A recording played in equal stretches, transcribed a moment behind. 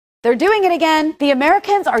They're doing it again. The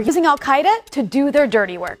Americans are using Al-Qaeda to do their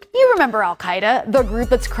dirty work. You remember Al-Qaeda, the group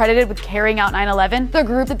that's credited with carrying out 9/11, the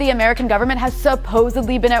group that the American government has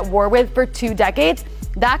supposedly been at war with for 2 decades?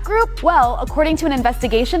 That group? Well, according to an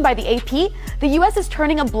investigation by the AP, the U.S. is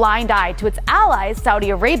turning a blind eye to its allies, Saudi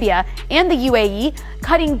Arabia and the UAE,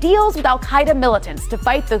 cutting deals with Al-Qaeda militants to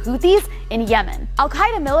fight the Houthis in Yemen.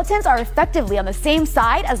 Al-Qaeda militants are effectively on the same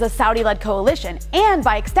side as the Saudi-led coalition, and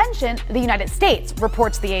by extension, the United States,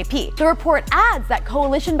 reports the AP. The report adds that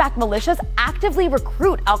coalition-backed militias actively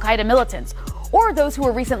recruit Al-Qaeda militants, or those who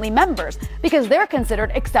were recently members, because they're considered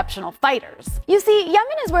exceptional fighters. You see,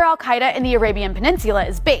 Yemen is where Al-Qaeda in the Arabian Peninsula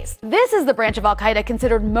is based. This is the branch of Al-Qaeda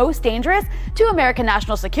considered most dangerous to American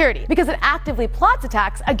national security, because it actively plots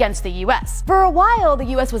attacks against the U.S. For a while, the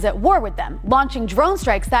U.S. was at war with them, launching drone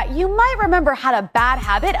strikes that you might remember had a bad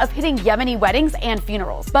habit of hitting Yemeni weddings and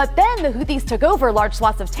funerals. But then the Houthis took over large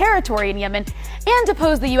swaths of territory in Yemen and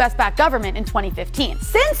deposed the U.S.-backed government in 2015.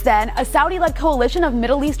 Since then, a Saudi-led coalition of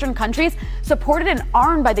Middle Eastern countries supported and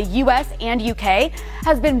armed by the US and UK,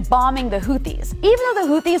 has been bombing the Houthis. Even though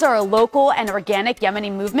the Houthis are a local and organic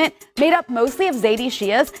Yemeni movement made up mostly of Zaidi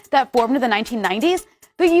Shias that formed in the 1990s,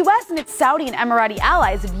 the US and its Saudi and Emirati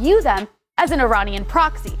allies view them as an Iranian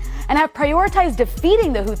proxy and have prioritized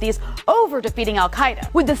defeating the Houthis over defeating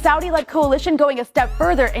Al-Qaeda, with the Saudi-led coalition going a step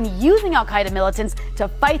further and using Al-Qaeda militants to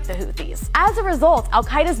fight the Houthis. As a result,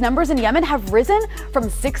 Al-Qaeda's numbers in Yemen have risen from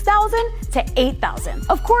 6,000 to 8,000.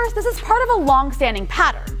 Of course, this is part of a long-standing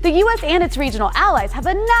pattern. The US and its regional allies have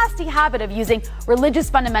a nasty habit of using religious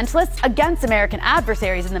fundamentalists against American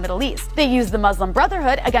adversaries in the Middle East. They used the Muslim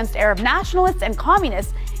Brotherhood against Arab nationalists and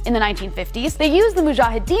communists in the 1950s. They used the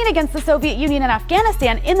Mujahideen against the Soviet Union and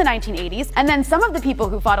Afghanistan in the 1980s. And then some of the people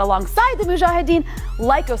who fought alongside the Mujahideen,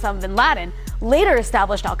 like Osama bin Laden, later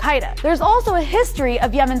established Al-Qaeda. There's also a history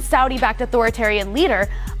of Yemen's Saudi-backed authoritarian leader,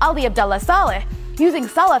 Ali Abdullah Saleh, using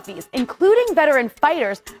Salafis, including veteran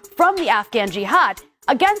fighters from the Afghan Jihad,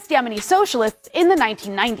 against Yemeni socialists in the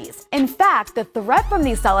 1990s. In fact, the threat from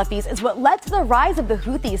these Salafis is what led to the rise of the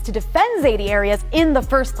Houthis to defend Zaidi areas in the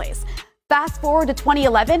first place. Fast forward to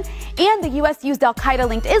 2011, and the U.S. used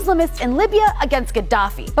Al-Qaeda-linked Islamists in Libya against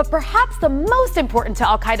Gaddafi. But perhaps the most important to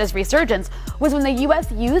Al-Qaeda's resurgence was when the U.S.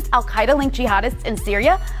 used Al-Qaeda-linked jihadists in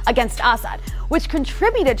Syria against Assad, which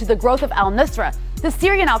contributed to the growth of al-Nusra, the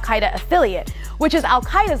Syrian Al-Qaeda affiliate, which is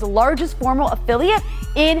Al-Qaeda's largest formal affiliate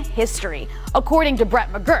in history, according to Brett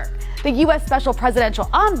McGurk, the U.S. Special Presidential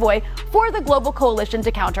Envoy for the Global Coalition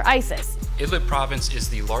to counter ISIS. Idlib province is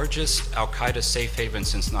the largest Al-Qaeda safe haven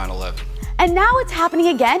since 9/11. And now it's happening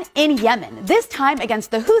again in Yemen, this time against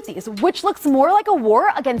the Houthis, which looks more like a war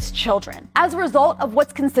against children. As a result of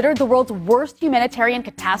what's considered the world's worst humanitarian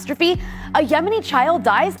catastrophe, a Yemeni child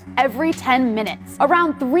dies every 10 minutes.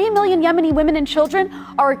 Around 3 million Yemeni women and children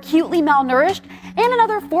are acutely malnourished, and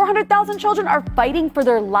another 400,000 children are fighting for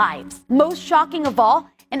their lives. Most shocking of all,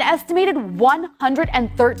 an estimated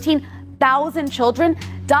 113,000 children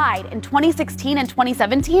died in 2016 and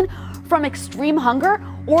 2017 from extreme hunger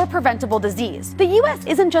or preventable disease. The U.S.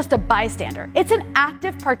 isn't just a bystander, it's an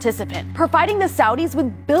active participant, providing the Saudis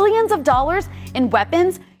with billions of dollars in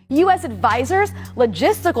weapons, U.S. advisors,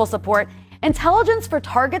 logistical support, intelligence for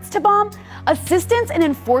targets to bomb, assistance in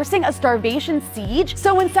enforcing a starvation siege.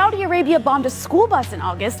 So when Saudi Arabia bombed a school bus in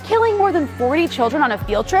August, killing more than 40 children on a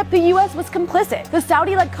field trip, the U.S. was complicit. The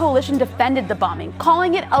Saudi-led coalition defended the bombing,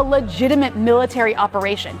 calling it a legitimate military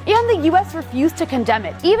operation. And the U.S. refused to condemn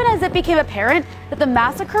it, even as it became apparent that the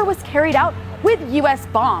massacre was carried out with U.S.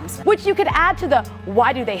 bombs, which you could add to the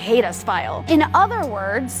 "why do they hate us" file. In other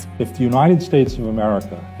words, if the United States of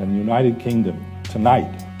America and the United Kingdom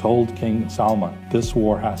tonight told King Salman this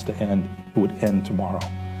war has to end, it would end tomorrow,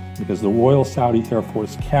 because the Royal Saudi Air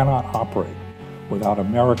Force cannot operate without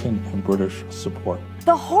American and British support.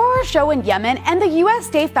 The horror show in Yemen and the U.S.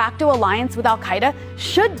 de facto alliance with Al-Qaeda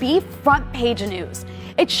should be front page news.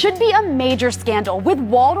 It should be a major scandal with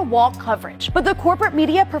wall-to-wall coverage. But the corporate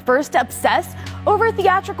media prefers to obsess over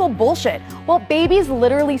theatrical bullshit while babies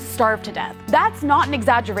literally starve to death. That's not an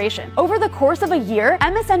exaggeration. Over the course of a year,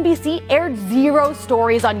 MSNBC aired 0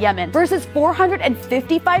 stories on Yemen versus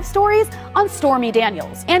 455 stories on Stormy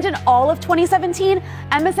Daniels. And in all of 2017,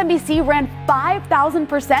 MSNBC ran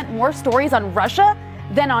 5,000% more stories on Russia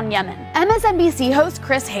than on Yemen. MSNBC host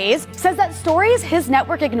Chris Hayes says that stories his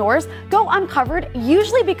network ignores go uncovered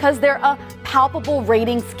usually because they're a palpable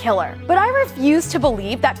ratings killer. But I refuse to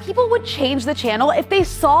believe that people would change the channel if they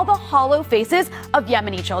saw the hollow faces of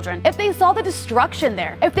Yemeni children, if they saw the destruction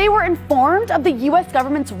there, if they were informed of the US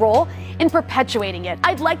government's role in perpetuating it.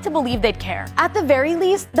 I'd like to believe they'd care. At the very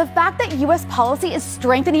least, the fact that US policy is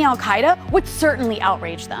strengthening al-Qaeda would certainly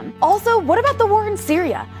outrage them. Also, what about the war in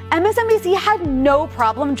Syria? MSNBC had no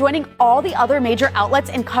problem joining all the other major outlets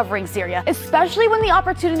in covering Syria, especially when the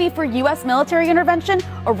opportunity for US military intervention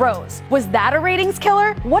arose. Was that a ratings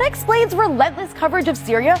killer? What explains relentless coverage of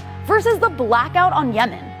Syria versus the blackout on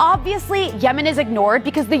Yemen? Obviously, Yemen is ignored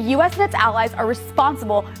because the US and its allies are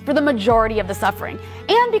responsible for the majority of the suffering,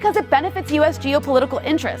 and because it benefits US geopolitical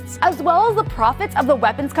interests, as well as the profits of the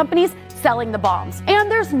weapons companies selling the bombs.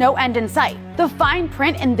 And there's no end in sight. The fine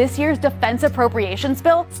print in this year's defense appropriations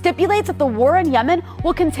bill stipulates that the war in Yemen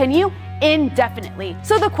will continue indefinitely.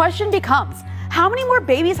 So the question becomes, how many more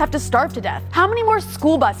babies have to starve to death? How many more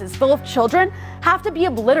school buses full of children have to be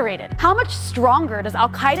obliterated? How much stronger does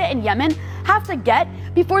al-Qaeda in Yemen have to get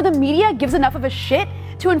before the media gives enough of a shit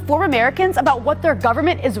to inform Americans about what their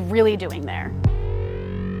government is really doing there?